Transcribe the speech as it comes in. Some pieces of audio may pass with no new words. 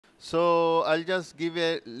So I'll just give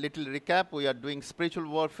a little recap. We are doing spiritual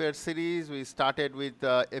warfare series. We started with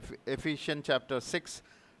Ephesians chapter 6,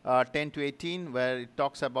 10 to 18, where it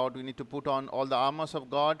talks about we need to put on all the armors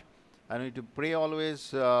of God, and we need to pray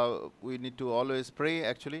always. We need to always pray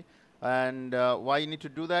actually. And why you need to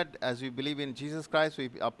do that? As we believe in Jesus Christ,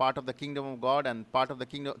 we are part of the kingdom of God, and part of the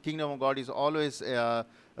kingdom of God is always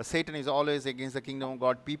Satan is always against the kingdom of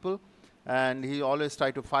God people, and he always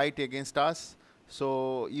try to fight against us.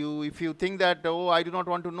 So if you think that, oh, I do not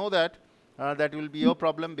want to know that, that will be your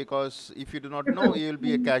problem, because if you do not know, you will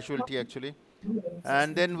be a casualty actually.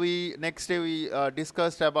 And then next day we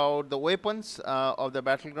discussed about the weapons of the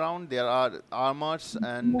battleground. There are armors,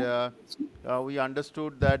 and we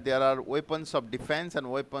understood that there are weapons of defense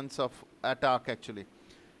and weapons of attack actually.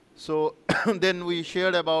 So then we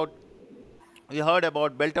heard about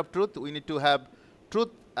belt of truth. We need to have truth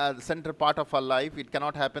as the center part of our life. It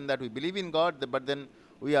cannot happen that we believe in God, but then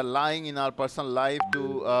we are lying in our personal life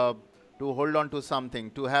to hold on to something,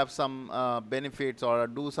 to have some benefits, or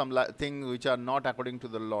do some things which are not according to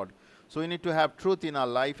the Lord. So we need to have truth in our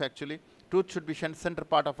life actually. Truth should be center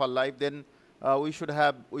part of our life. Then we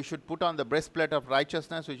should put on the breastplate of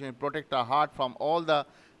righteousness, which will protect our heart from all the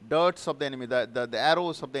darts of the enemy, the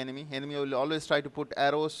arrows of the enemy. Enemy will always try to put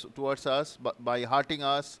arrows towards us by hurting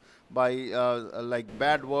us, by like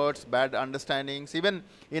bad words, bad understandings. Even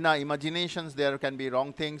in our imaginations, there can be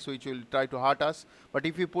wrong things which will try to hurt us. But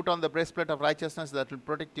if you put on the breastplate of righteousness, that will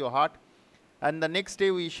protect your heart. And the next day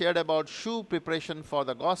we shared about shoe preparation for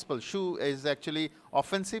the gospel. Shoe is actually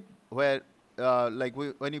offensive, where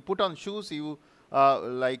when you put on shoes, you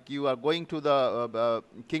you are going to the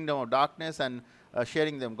kingdom of darkness and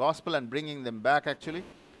sharing them gospel and bringing them back actually.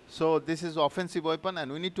 So this is offensive weapon,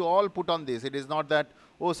 and we need to all put on this. It is not that,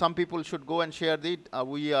 oh, some people should go and share it.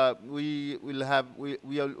 We will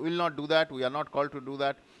not do that. We are not called to do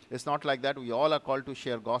that. It's not like that. We all are called to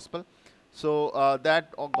share gospel. So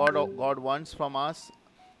that God wants from us.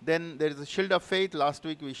 Then there is a shield of faith. Last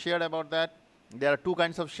week we shared about that. There are two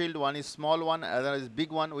kinds of shield. One is small one, other is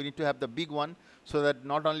big one. We need to have the big one, so that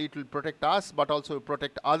not only it will protect us, but also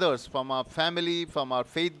protect others from our family, from our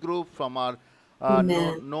faith group, from our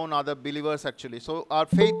known other believers actually. So our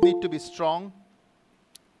faith need to be strong.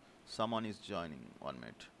 Someone is joining. 1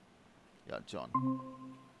 minute. Yeah, John.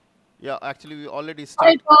 Yeah, actually we already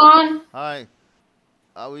started. Hi, John. Hi.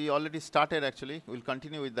 We already started actually. We'll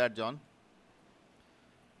continue with that, John.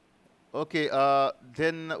 Okay,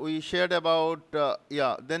 then we shared about,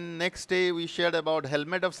 then next day we shared about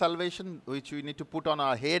helmet of salvation, which we need to put on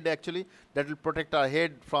our head actually. That will protect our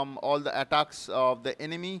head from all the attacks of the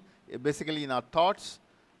enemy, basically in our thoughts.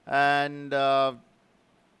 And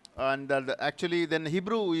actually then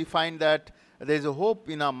Hebrew, we find that there is a hope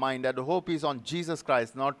in our mind, that the hope is on Jesus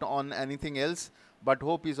Christ, not on anything else, but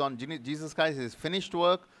hope is on Jesus Christ, his finished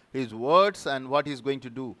work, his words, and what he's going to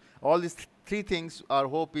do. All these three things, our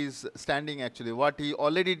hope is standing actually. What he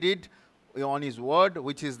already did on his word,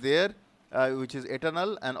 which is there, which is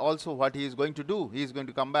eternal, and also what he is going to do. He is going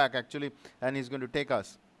to come back actually, and he's going to take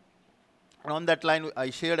us. And on that line,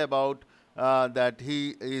 I shared about that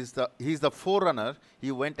he's the forerunner.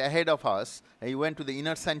 He went ahead of us. He went to the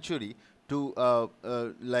inner sanctuary to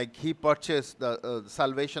he purchased the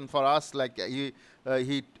salvation for us. Like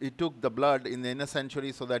he took the blood in the inner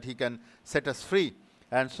sanctuary so that he can set us free.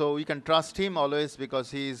 And so we can trust him always,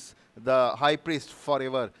 because he is the high priest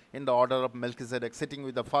forever in the order of Melchizedek, sitting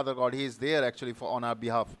with the Father God. He is there actually on our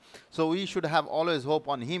behalf. So we should have always hope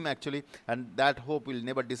on him actually, and that hope will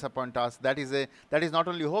never disappoint us. That is not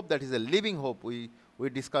only hope, that is a living hope we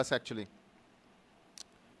discuss actually.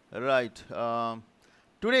 Right.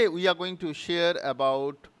 Today we are going to share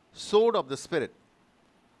about sword of the Spirit.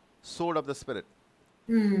 Sword of the Spirit.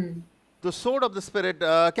 The sword of the Spirit.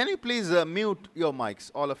 Can you please mute your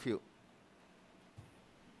mics, all of you?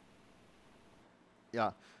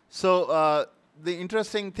 Yeah. So the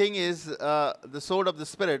interesting thing is the sword of the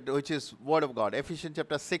Spirit, which is Word of God. Ephesians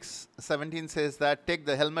chapter 6:17 says that take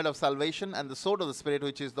the helmet of salvation and the sword of the Spirit,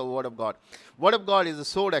 which is the Word of God. Word of God is a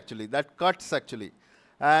sword actually, that cuts actually.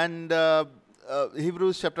 And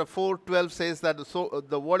Hebrews chapter 4:12 says that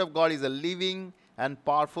the Word of God is a living and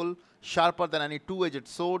powerful, sharper than any two-edged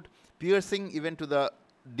sword, piercing even to the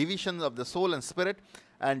divisions of the soul and spirit,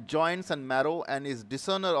 and joints and marrow, and is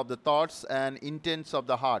discerner of the thoughts and intents of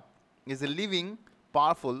the heart. Is a living,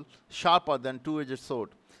 powerful, sharper than two-edged sword.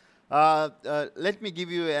 Let me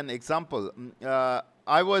give you an example.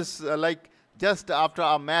 I was just after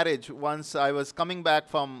our marriage, once I was coming back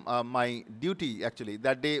from my duty actually.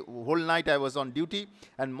 That day, whole night I was on duty,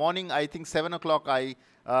 and morning, I think 7 o'clock,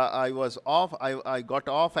 I was off. I got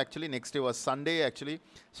off actually. Next day was Sunday actually.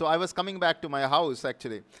 So I was coming back to my house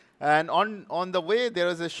actually. And on the way there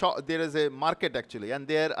is a shop, there is a market actually, and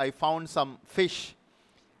there I found some fish.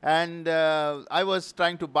 And I was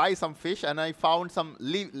trying to buy some fish, and I found some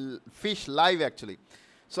fish live actually.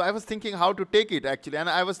 So I was thinking how to take it actually, and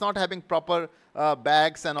I was not having proper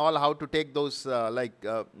bags and all, how to take those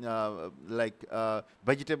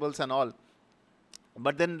vegetables and all.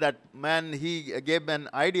 But then that man, he gave an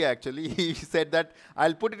idea actually. He said that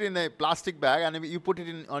I'll put it in a plastic bag and you put it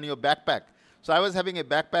in on your backpack. So I was having a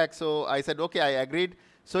backpack, so I said, okay, I agreed.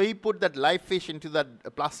 So he put that live fish into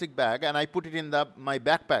that plastic bag, and I put it in my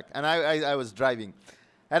backpack, and I was driving.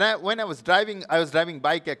 And when I was driving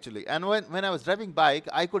bike actually. And when I was driving bike,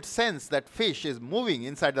 I could sense that fish is moving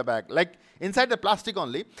inside the bag, like inside the plastic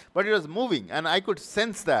only, but it was moving, and I could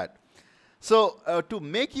sense that. So to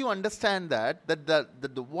make you understand that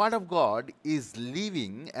the Word of God is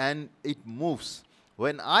living and it moves.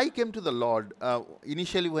 When I came to the Lord,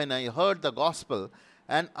 initially when I heard the gospel,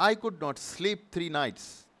 and I could not sleep 3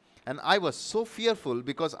 nights. And I was so fearful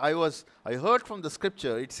because I heard from the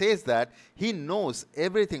scripture, it says that He knows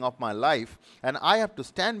everything of my life, and I have to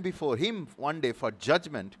stand before Him one day for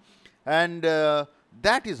judgment. And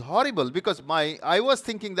that is horrible, because I was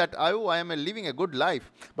thinking that I am living a good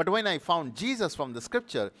life. But when I found Jesus from the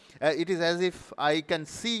scripture, it is as if I can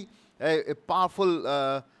see a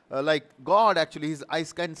powerful, like God actually, I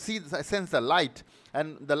can sense the light.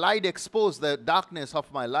 And the light exposed the darkness of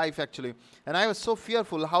my life actually. And I was so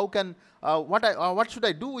fearful, how can, what should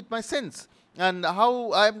I do with my sins? And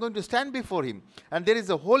how I am going to stand before Him. And there is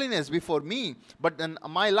a holiness before me, but then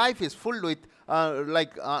my life is full with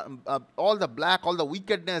all the black, all the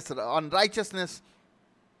wickedness, unrighteousness.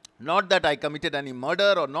 Not that I committed any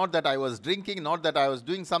murder, or not that I was drinking, not that I was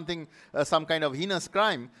doing something, some kind of heinous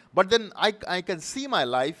crime. But then I can see my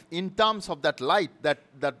life in terms of that light, that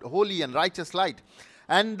holy and righteous light.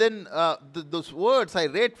 And then those words I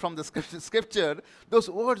read from the scripture, those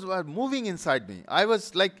words were moving inside me. I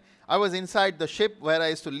was inside the ship where I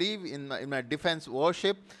used to live in my defense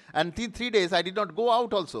worship. And 3 days I did not go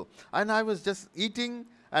out also. And I was just eating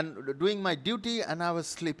and doing my duty, and I was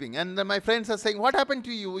sleeping. And then my friends are saying, what happened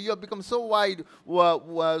to you? You have become so wide,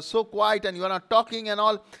 so quiet, and you are not talking and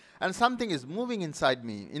all. And something is moving inside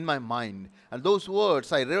me, in my mind. And those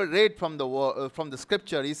words I read from the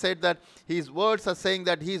scripture. He said that His words are saying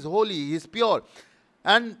that He is holy, He is pure.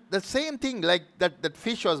 And the same thing, like that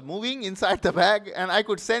fish was moving inside the bag, and I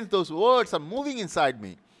could sense those words are moving inside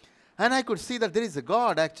me. And I could see that there is a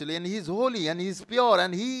God actually, and He is holy, and He is pure,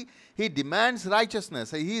 and He demands righteousness.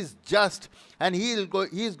 He is just, and He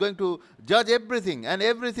is going to judge everything, and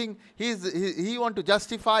everything He want to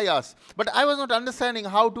justify us. But I was not understanding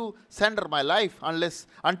how to surrender my life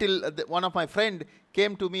until one of my friend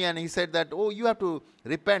came to me and he said that, oh, you have to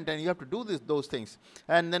repent and you have to do those things.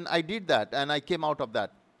 And then I did that, and I came out of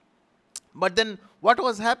that. But then what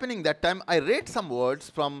was happening that time, I read some words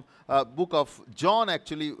from book of John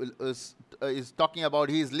actually, is talking about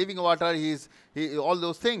He is living water, all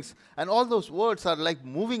those things. And all those words are like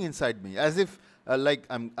moving inside me, as if like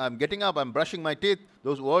I'm getting up, I'm brushing my teeth,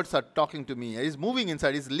 those words are talking to me. He's moving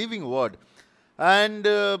inside, He's living word. And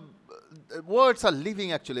words are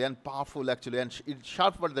living actually, and powerful actually, and it's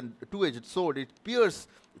sharper than two-edged sword. It pierces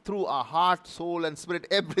through our heart, soul, and spirit,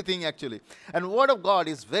 everything actually. And Word of God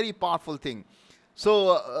is very powerful thing.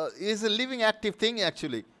 So it's a living, active thing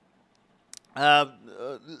actually. The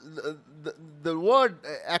word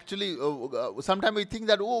actually, sometimes we think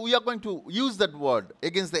that, oh, we are going to use that word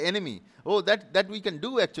against the enemy. Oh, that we can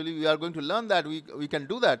do actually. We are going to learn that. We can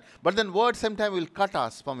do that. But then word sometimes will cut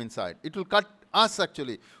us from inside. It will cut us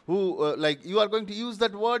actually, who like you are going to use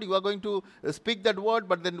that word, you are going to speak that word,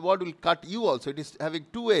 but then the word will cut you also. It is having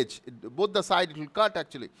two edge, both the side it will cut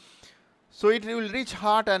actually. So it will reach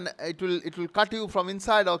heart, and it will cut you from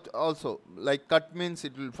inside out also. Like cut means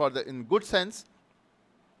it will in good sense.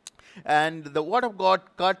 And the Word of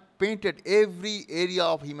God painted every area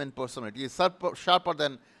of human personality. It's sharper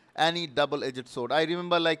than any double-edged sword. I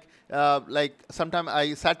remember like sometime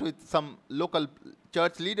I sat with some local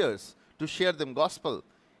church leaders to share them gospel.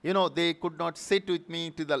 You know, they could not sit with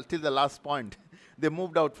me till the last point. They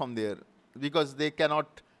moved out from there because they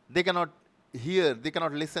cannot hear, they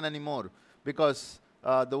cannot listen anymore, because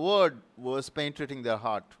the word was penetrating their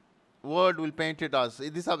heart. Word will penetrate us.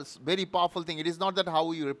 This is a very powerful thing. It is not that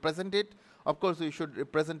how you represent it. Of course, we should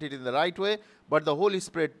represent it in the right way, but the Holy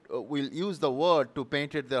Spirit will use the word to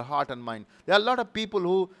penetrate their heart and mind. There are a lot of people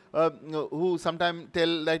who sometimes tell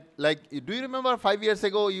like, do you remember 5 years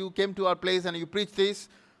ago you came to our place and you preached this?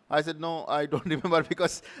 I said, no, I don't remember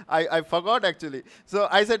because I forgot actually. So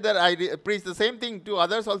I said that I preached the same thing to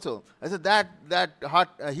others also. I said that heart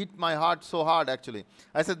hit my heart so hard actually.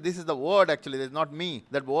 I said, this is the word actually, it's not me.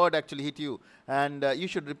 That word actually hit you. And you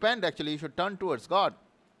should repent actually, you should turn towards God.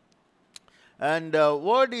 And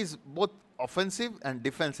word is both offensive and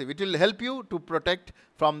defensive. It will help you to protect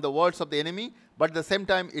from the words of the enemy, but at the same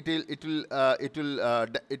time it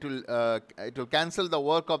will cancel the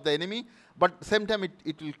work of the enemy, but at the same time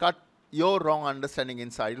it will cut your wrong understanding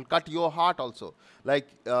inside. It will cut your heart also. Like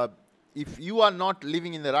if you are not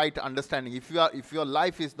living in the right understanding, if your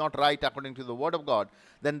life is not right according to the word of God,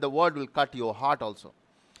 then the word will cut your heart also.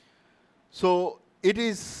 So it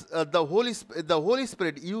is the Holy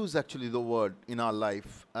Spirit use actually the word in our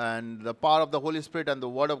life, and the power of the Holy Spirit and the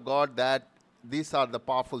word of God, that these are the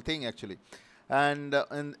powerful thing actually. And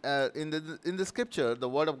in the scripture, the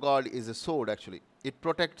word of God is a sword actually. It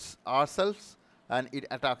protects ourselves and it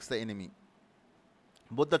attacks the enemy.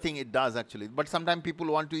 Both the thing it does actually, but sometimes people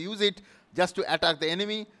want to use it just to attack the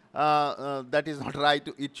enemy. That is not right.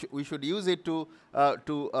 We should use it to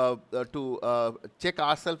check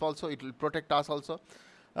ourselves also. It will protect us also.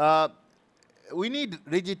 We need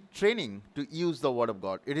rigid training to use the word of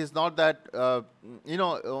God. It is not that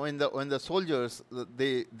when the soldiers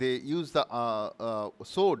they use the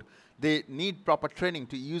sword, they need proper training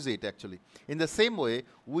to use it actually. In the same way,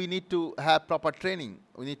 we need to have proper training.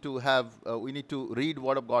 We need to read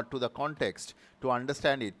word of God to the context, to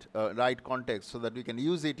understand it, right context, so that we can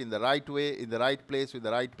use it in the right way, in the right place, with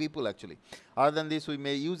the right people actually. Other than this, we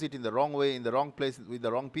may use it in the wrong way, in the wrong place, with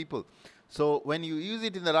the wrong people. So when you use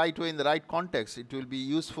it in the right way, in the right context, it will be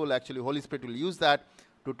useful actually. Holy Spirit will use that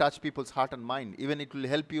to touch people's heart and mind. Even it will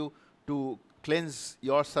help you to cleanse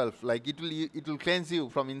yourself. Like it will cleanse you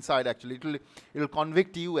from inside actually. It will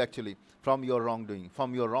convict you actually from your wrongdoing,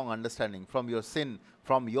 from your wrong understanding, from your sin,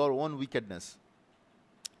 from your own wickedness,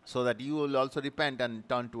 so that you will also repent and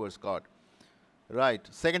turn towards God. Right.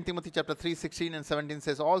 2 Timothy chapter 3, 16 and 17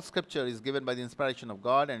 says, all scripture is given by the inspiration of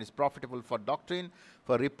God and is profitable for doctrine,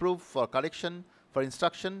 for reproof, for correction, for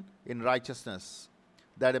instruction in righteousness,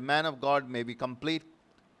 that a man of God may be complete,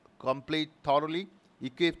 thoroughly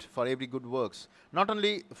equipped for every good works. Not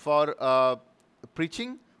only for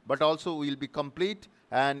preaching, but also will be complete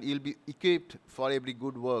and you'll be equipped for every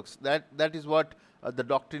good works. That is what the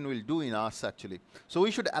doctrine will do in us actually. So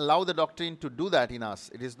we should allow the doctrine to do that in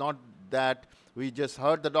us. It is not that we just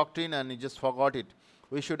heard the doctrine and we just forgot it.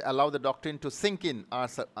 We should allow the doctrine to sink in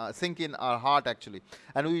our heart actually,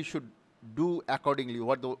 and we should do accordingly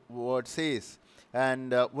what the word says.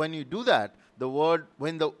 And when you do that, the word,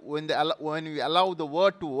 when we allow the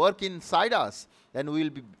word to work inside us, then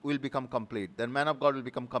we'll become complete. Then man of God will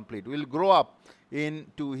become complete. We'll grow up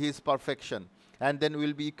into his perfection, and then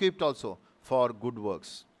we'll be equipped also for good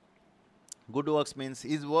works. Good works means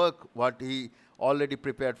his work, what he already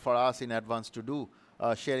prepared for us in advance to do,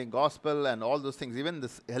 sharing gospel and all those things, even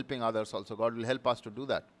this helping others also. God will help us to do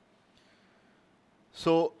that.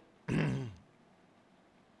 So,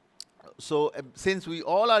 since we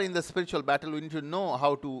all are in the spiritual battle, we need to know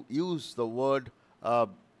how to use the word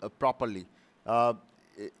properly.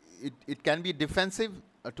 It can be defensive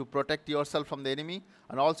to protect yourself from the enemy,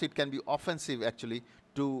 and also it can be offensive actually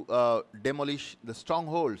to demolish the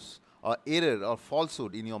strongholds or error or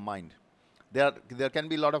falsehood in your mind. There can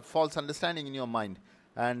be a lot of false understanding in your mind,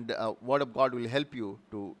 and word of God will help you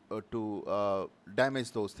to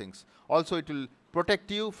damage those things. Also, it will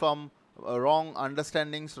protect you from wrong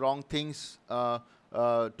understandings, wrong things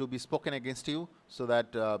to be spoken against you, so that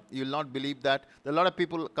you will not believe that. A lot of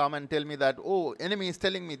people come and tell me that, oh, enemy is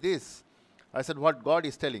telling me this. I said, what God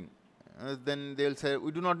is telling? Then they will say,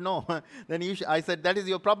 we do not know. Then I said, that is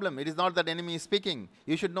your problem. It is not that enemy is speaking.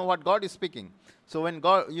 You should know what God is speaking. So when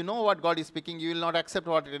you know what God is speaking, you will not accept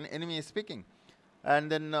what an enemy is speaking.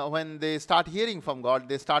 And then when they start hearing from God,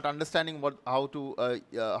 they start understanding how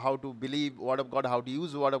to believe word of God, how to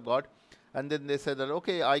use word of God. And then they say that,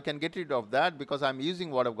 okay, I can get rid of that because I'm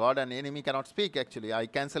using word of God, and enemy cannot speak actually. I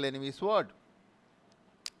cancel enemy's word.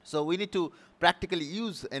 So we need to practically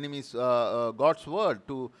use God's word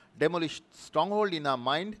to demolish stronghold in our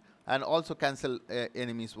mind, and also cancel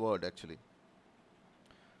enemy's word actually.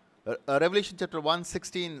 Revelation chapter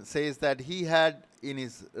 1:16 says that he had in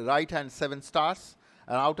his right hand 7 stars,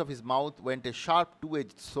 and out of his mouth went a sharp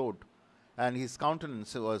 2-edged sword, and his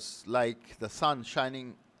countenance was like the sun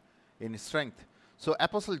shining in his strength. So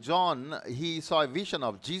Apostle John, he saw a vision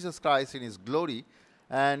of Jesus Christ in his glory,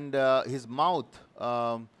 and his mouth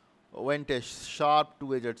went a sharp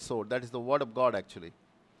 2-edged sword. That is the word of God actually.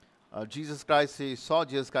 Jesus Christ, he saw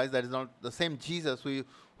Jesus Christ. That is not the same Jesus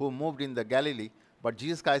who moved in the Galilee, but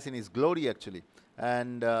Jesus Christ in his glory actually.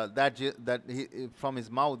 And that from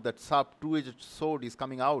his mouth, that sharp two-edged sword is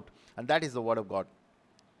coming out, and that is the word of God.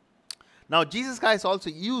 Now, Jesus Christ also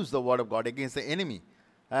used the word of God against the enemy.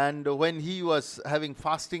 And when he was having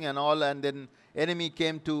fasting and all, and then enemy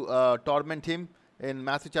came to torment him, in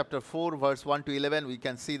Matthew chapter 4, verse 1 to 11, we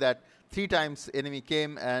can see that 3 times enemy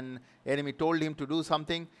came and enemy told him to do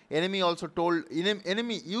something. Enemy also told,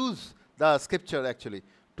 enemy used the scripture actually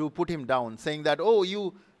to put him down, saying that, oh,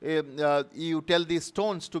 you tell these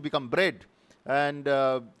stones to become bread. And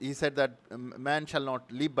he said that man shall not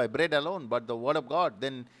live by bread alone, but the word of God.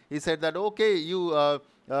 Then he said that, okay, you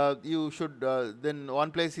should, then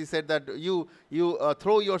one place he said that you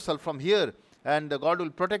throw yourself from here, and God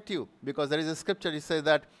will protect you, because there is a scripture. He says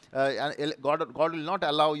that God will not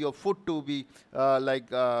allow your foot to be you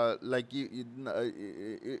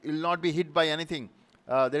will not be hit by anything.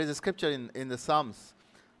 There is a scripture in the Psalms,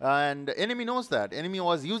 and enemy knows that. Enemy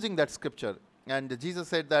was using that scripture, and Jesus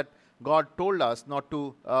said that God told us not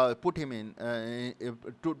to put him in,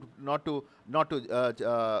 not to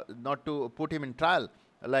put him in trial.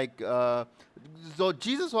 So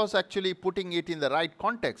Jesus was actually putting it in the right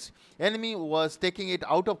context. Enemy was taking it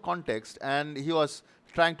out of context, and he was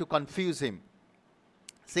trying to confuse him.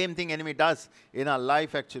 Same thing enemy does in our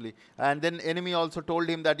life actually. And then enemy also told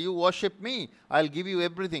him that you worship me, I'll give you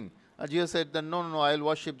everything. Jesus said that no, I'll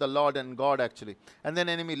worship the Lord and God actually. And then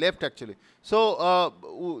enemy left actually. So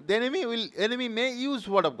the enemy may use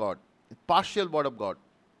word of God, partial word of God.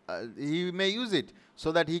 He may use it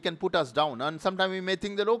so that he can put us down. And sometimes we may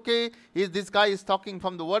think that, okay, this guy is talking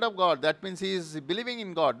from the word of God, that means he is believing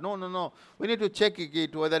in God. No. We need to check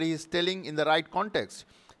it whether he is telling in the right context.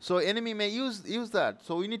 So enemy may use that.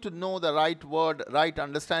 So we need to know the right word, right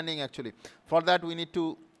understanding actually. For that we need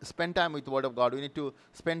to spend time with the word of God. We need to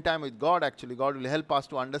spend time with God actually. God will help us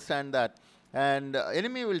to understand that. And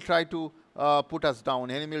enemy will try to put us down.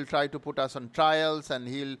 Enemy will try to put us on trials, and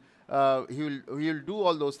he will do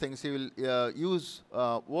all those things. He will use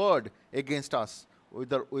word against us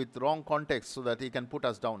with wrong context, so that he can put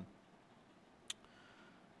us down.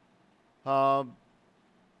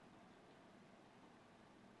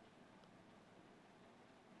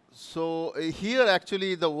 So here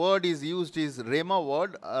actually the word is used is Rhema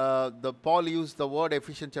word. The Paul used the word,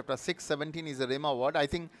 Ephesians chapter 6:17 is a Rhema word. I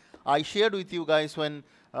think I shared with you guys when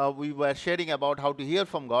we were sharing about how to hear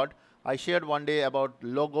from God. I shared one day about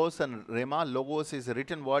Logos and Rhema. Logos is a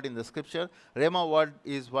written word in the scripture. Rhema word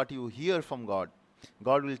is what you hear from God.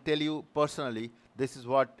 God will tell you personally, this is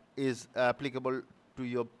what is applicable to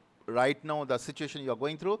you right now, the situation you are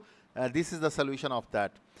going through. This is the solution of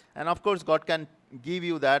that. And of course, God can give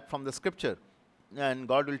you that from the scripture, and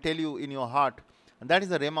God will tell you in your heart. And that is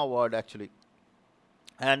the Rhema word actually.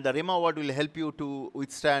 And the Rhema word will help you to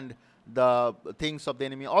withstand the things of the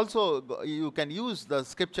enemy. Also, you can use the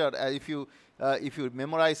scripture if you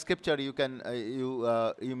memorize scripture. You can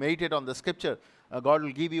you meditate on the scripture. God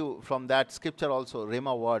will give you from that scripture also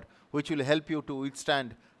Rhema word, which will help you to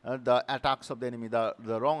withstand the attacks of the enemy,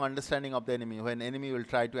 the wrong understanding of the enemy, when enemy will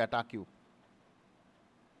try to attack you.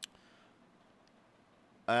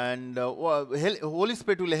 And Holy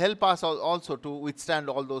Spirit will help us also to withstand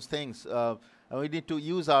all those things. We need to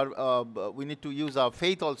use our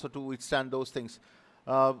faith also to withstand those things.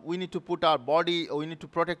 We need to put our body, we need to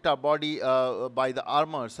protect our body by the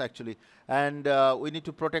armors actually, and we need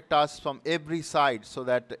to protect us from every side so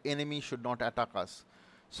that the enemy should not attack us.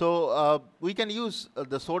 So we can use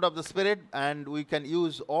the sword of the Spirit, and we can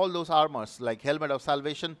use all those armors like helmet of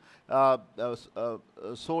salvation,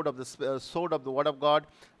 sword of the word of God,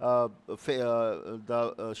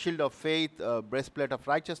 the shield of faith, breastplate of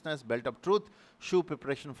righteousness, belt of truth, shoe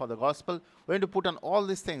preparation for the gospel. We need to put on all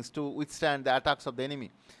these things to withstand the attacks of the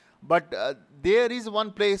enemy. But there is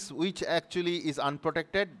one place which actually is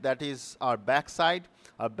unprotected, that is our backside.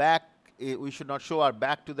 Our back, we should not show our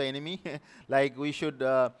back to the enemy. Like we should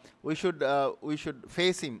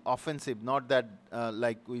face him offensive, not that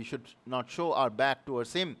like we should not show our back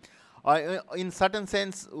towards him. In certain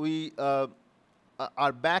sense,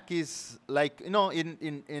 our back is like, you know,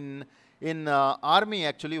 in army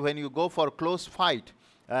actually, when you go for close fight,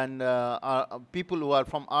 and people who are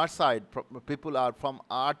from our side, people are from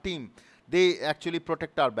our team, they actually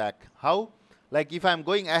protect our back. How? Like if I'm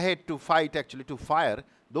going ahead to fight actually, to fire,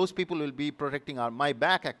 those people will be protecting my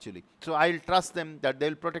back actually. So I'll trust them that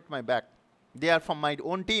they'll protect my back. They are from my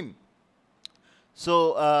own team.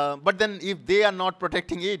 So, but then if they are not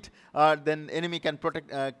protecting it, then enemy can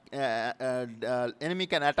enemy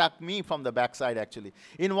can attack me from the backside actually.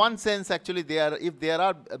 In one sense actually, if there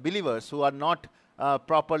are believers who are not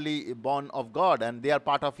properly born of God, and they are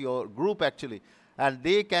part of your group actually, and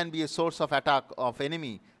they can be a source of attack of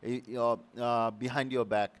enemy behind your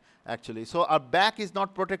back actually. So our back is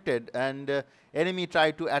not protected, and enemy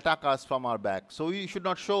try to attack us from our back. So we should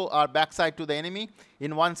not show our backside to the enemy.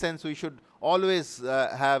 In one sense, we should always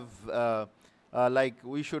have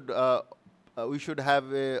we should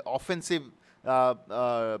have a offensive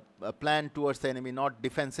plan towards the enemy, not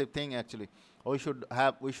defensive thing actually. We should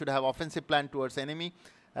have offensive plan towards enemy,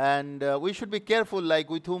 and we should be careful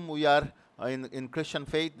like with whom we are in Christian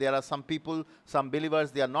faith. There are some people, some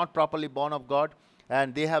believers, they are not properly born of God,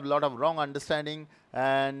 and they have a lot of wrong understanding,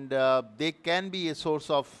 and they can be a source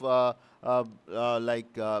of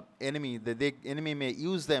enemy. The enemy may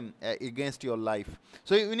use them against your life.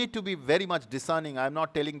 So you need to be very much discerning. I'm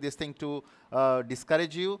not telling this thing to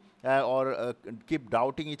discourage you or keep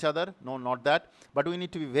doubting each other. No, not that. But we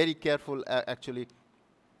need to be very careful actually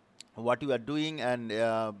what you are doing, and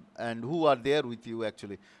who are there with you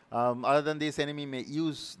actually. Other than this, enemy may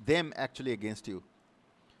use them actually against you.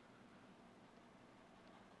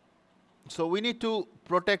 So we need to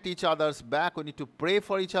protect each other's back. We need to pray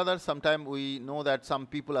for each other. Sometimes we know that some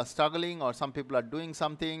people are struggling, or some people are doing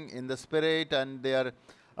something in the spirit, and they are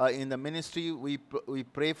in the ministry. We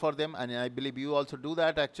pray for them, and I believe you also do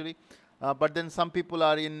that actually. But then some people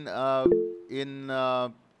are in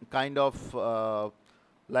kind of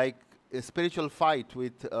like a spiritual fight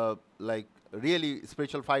with really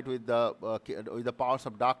spiritual fight with the powers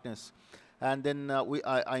of darkness. And then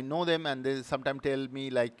I know them, and they sometimes tell me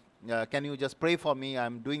like, can you just pray for me?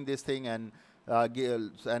 I'm doing this thing, and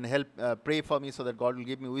help pray for me so that God will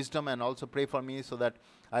give me wisdom, and also pray for me so that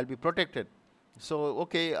I'll be protected. So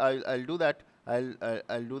okay, I'll do that.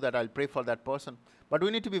 I'll do that. I'll pray for that person. But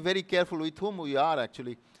we need to be very careful with whom we are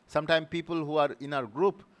actually. Sometimes people who are in our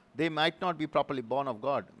group, they might not be properly born of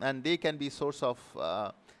God, and they can be source of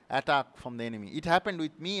attack from the enemy. It happened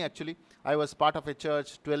with me actually. I was part of a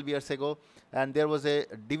church 12 years ago, and there was a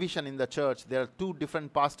division in the church. There are two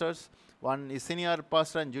different pastors. One is senior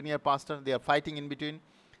pastor and junior pastor. They are fighting in between,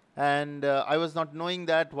 and I was not knowing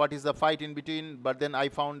that what is the fight in between, but then I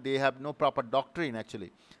found they have no proper doctrine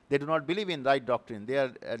actually. They do not believe in right doctrine. They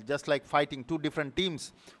are just like fighting two different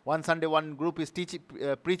teams. One Sunday one group is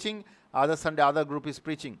preaching, other Sunday other group is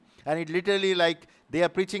preaching, and it literally like they are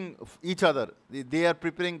preaching each other. They are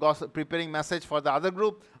preparing message for the other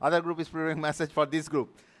group is preparing message for this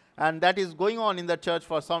group, and that is going on in the church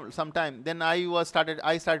for some time. Then I started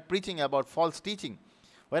preaching about false teaching.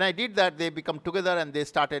 When I did that, they become together and they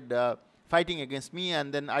started fighting against me,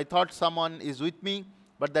 and then I thought someone is with me,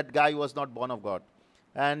 but that guy was not born of God,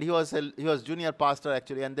 and he was junior pastor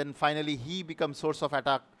actually. And then finally he becomes source of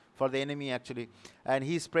attack for the enemy actually, and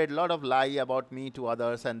he spread a lot of lie about me to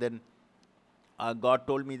others. And then God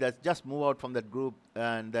told me that just move out from that group,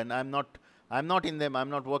 and then I'm not in them, I'm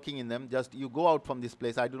not working in them, just you go out from this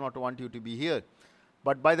place. I do not want you to be here.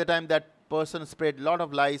 But by the time that person spread a lot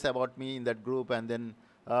of lies about me in that group, and then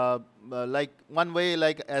like one way,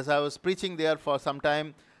 like as I was preaching there for some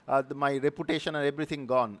time, my reputation and everything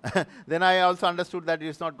gone. Then I also understood that it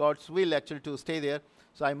is not God's will actually to stay there.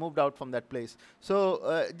 So I moved out from that place.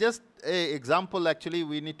 So just an example actually,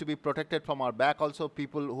 we need to be protected from our back also.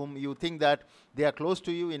 People whom you think that they are close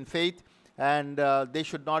to you in faith, and they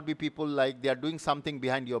should not be people like they are doing something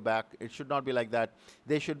behind your back. It should not be like that.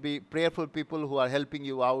 They should be prayerful people who are helping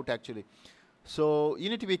you out actually. So you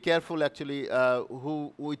need to be careful actually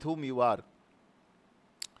with whom you are.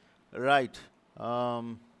 Right.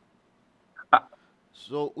 So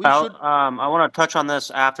we should. I want to touch on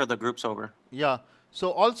this after the group's over. Yeah.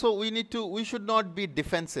 So also we should not be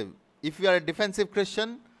defensive. If you are a defensive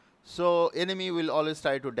Christian, so enemy will always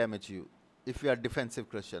try to damage you. If you are a defensive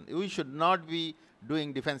Christian, we should not be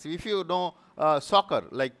doing defensive. If you know soccer,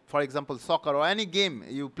 like for example soccer or any game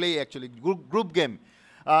you play actually, group game,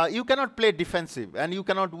 you cannot play defensive and you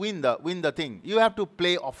cannot win the thing. You have to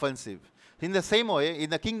play offensive. In the same way, in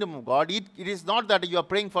the kingdom of God, it is not that you are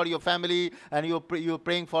praying for your family and you are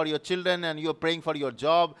praying for your children and you are praying for your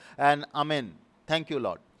job and amen. Thank you,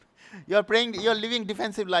 Lord. You are praying, you are living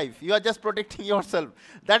defensive life. You are just protecting yourself.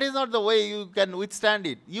 That is not the way you can withstand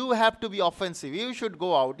it. You have to be offensive. You should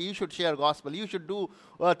go out. You should share gospel. You should do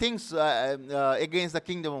things against the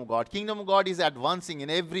kingdom of God. Kingdom of God is advancing in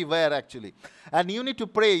everywhere actually. And you need to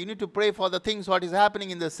pray. You need to pray for the things what is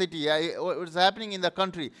happening in the city, what is happening in the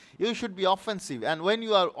country. You should be offensive. And when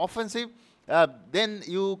you are offensive, then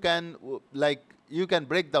you can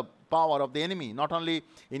break the power of the enemy, not only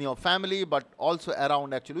in your family but also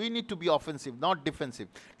around actually. We need to be offensive, not defensive.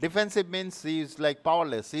 Defensive means he is like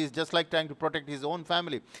powerless. He is just like trying to protect his own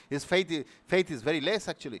family. His faith is very less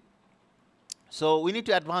actually. So we need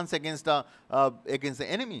to advance against the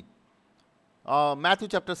enemy. Matthew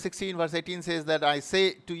chapter 16 verse 18 says that I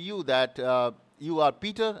say to you that you are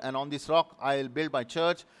Peter, and on this rock I will build my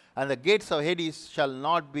church, and the gates of Hades shall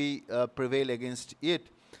not be prevail against it.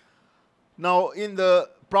 Now, in the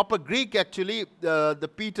proper Greek, actually,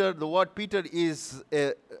 the word Peter is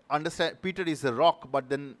Peter is a rock, but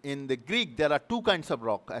then in the Greek there are two kinds of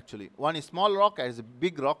rock actually. One is small rock, and is a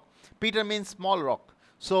big rock. Peter means small rock.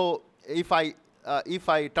 So if I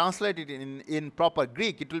translate it in proper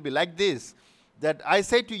Greek, it will be like this: that I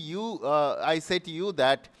say to you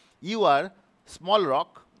that you are small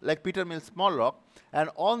rock, like Peter means small rock, and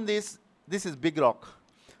on this is big rock,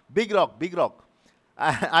 big rock, big rock.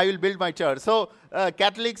 I will build my church. So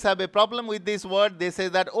Catholics have a problem with this word. They say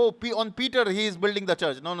that, oh, on Peter he is building the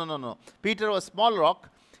church. No, no, no, no. Peter was small rock,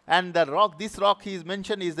 and the rock, this rock he is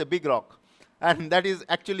mentioned is the big rock, and that is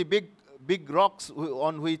actually big rocks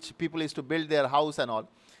on which people is to build their house and all.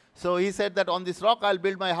 So he said that on this rock I'll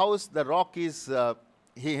build my house. The rock is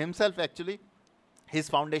he himself actually, his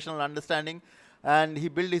foundational understanding, and he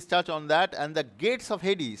built his church on that. And the gates of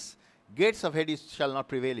Hades shall not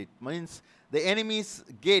prevail it. Means the enemy's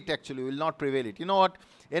gate actually will not prevail it. You know what?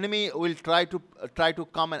 Enemy will try to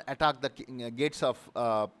come and attack the gates of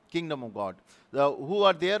kingdom of God. Who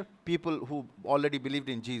are there? People who already believed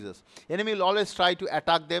in Jesus. Enemy will always try to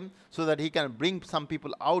attack them so that he can bring some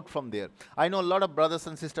people out from there. I know a lot of brothers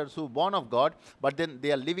and sisters who are born of God, but then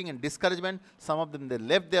they are living in discouragement. Some of them, they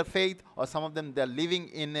left their faith, or some of them, they are living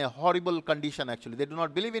in a horrible condition actually. They do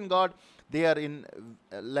not believe in God. They are in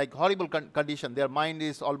like horrible condition. Their mind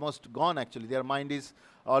is almost gone actually. Their mind is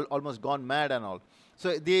almost gone mad and all.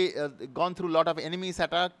 So they gone through a lot of enemies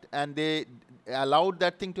attacked, and they allowed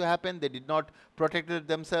that thing to happen. They did not protect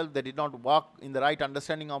themselves. They did not walk in the right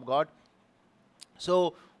understanding of God.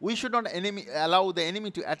 So we should not allow the enemy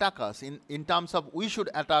to attack us in terms of we should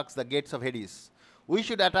attack the gates of Hades. We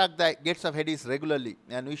should attack the gates of Hades regularly,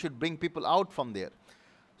 and we should bring people out from there.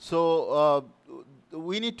 So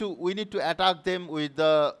we need to attack them with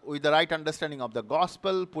the right understanding of the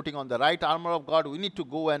gospel, putting on the right armor of God. We need to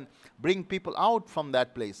go and bring people out from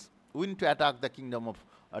that place. We need to attack the kingdom of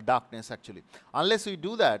darkness actually. Unless we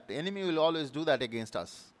do that, the enemy will always do that against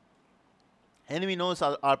us. Enemy knows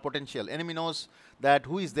our potential. Enemy knows that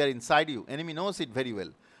who is there inside you. Enemy knows it very well,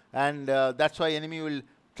 and that's why enemy will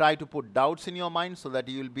try to put doubts in your mind, so that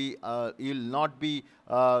you will not be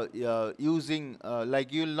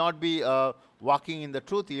walking in the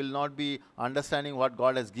truth. You will not be understanding what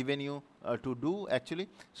God has given you to do actually.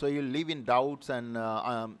 So you will live in doubts, and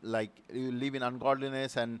you will live in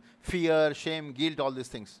ungodliness and fear, shame, guilt, all these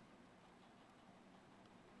things.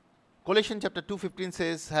 Colossians chapter 2:15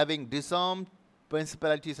 says, having disarmed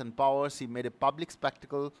principalities and powers, he made a public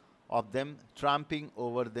spectacle of them, trampling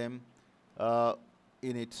over them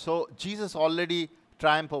in it. So Jesus already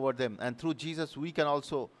triumphed over them, and through Jesus we can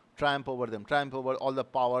also triumph over them, triumph over all the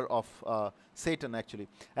power of Satan actually.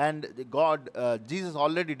 And Jesus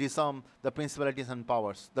already disarmed the principalities and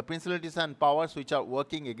powers. The principalities and powers which are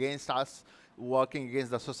working against us, working against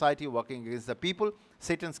the society, working against the people,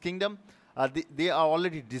 Satan's kingdom, they are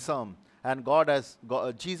already disarmed. And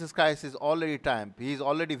Jesus Christ is already triumphed. He is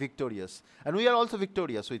already victorious. And we are also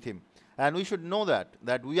victorious with him. And we should know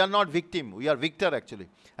that we are not victim, we are victor actually.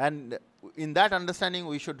 And in that understanding,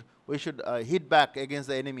 we should hit back against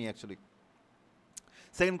the enemy actually.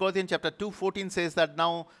 2 Corinthians chapter 2:14 says that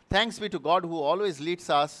now thanks be to God who always leads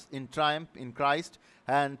us in triumph in Christ,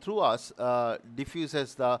 and through us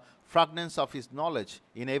diffuses the fragrance of his knowledge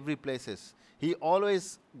in every places.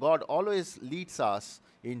 God always leads us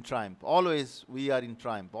in triumph. Always we are in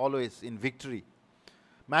triumph, always in victory.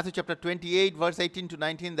 Matthew chapter 28 verse 18 to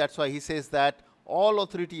 19, that's why he says that all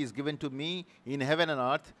authority is given to me in heaven and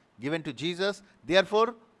earth, given to Jesus.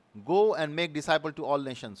 Therefore, go and make disciples to all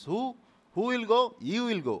nations. Who will go? You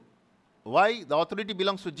will go. Why? The authority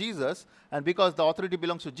belongs to Jesus, and because the authority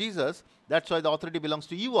belongs to Jesus, that's why the authority belongs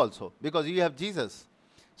to you also, because you have Jesus.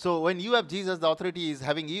 So when you have Jesus, the authority is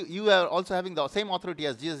having you are also having the same authority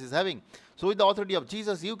as Jesus is having. So with the authority of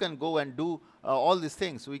Jesus, you can go and do all these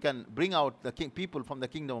things. We can bring out the people from the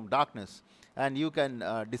kingdom of darkness, and you can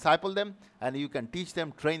disciple them, and you can teach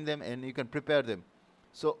them, train them, and you can prepare them.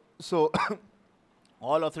 So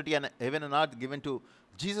all authority in heaven and earth given to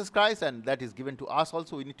Jesus Christ, and that is given to us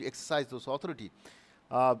also. We need to exercise those authority.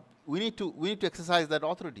 We need to exercise that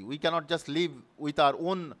authority. We cannot just live with our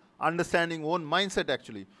own understanding, own mindset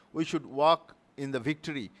actually. We should walk in the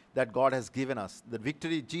victory that God has given us. The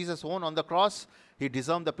victory Jesus won on the cross, he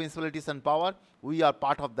disarmed the principalities and power. We are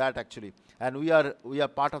part of that actually, and we are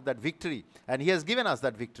part of that victory, and he has given us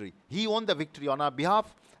that victory. He won the victory on our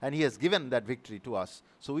behalf, and he has given that victory to us.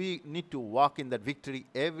 So we need to walk in that victory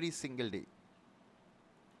every single day.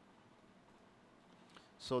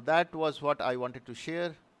 So that was what I wanted to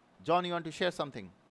share. John, you want to share something?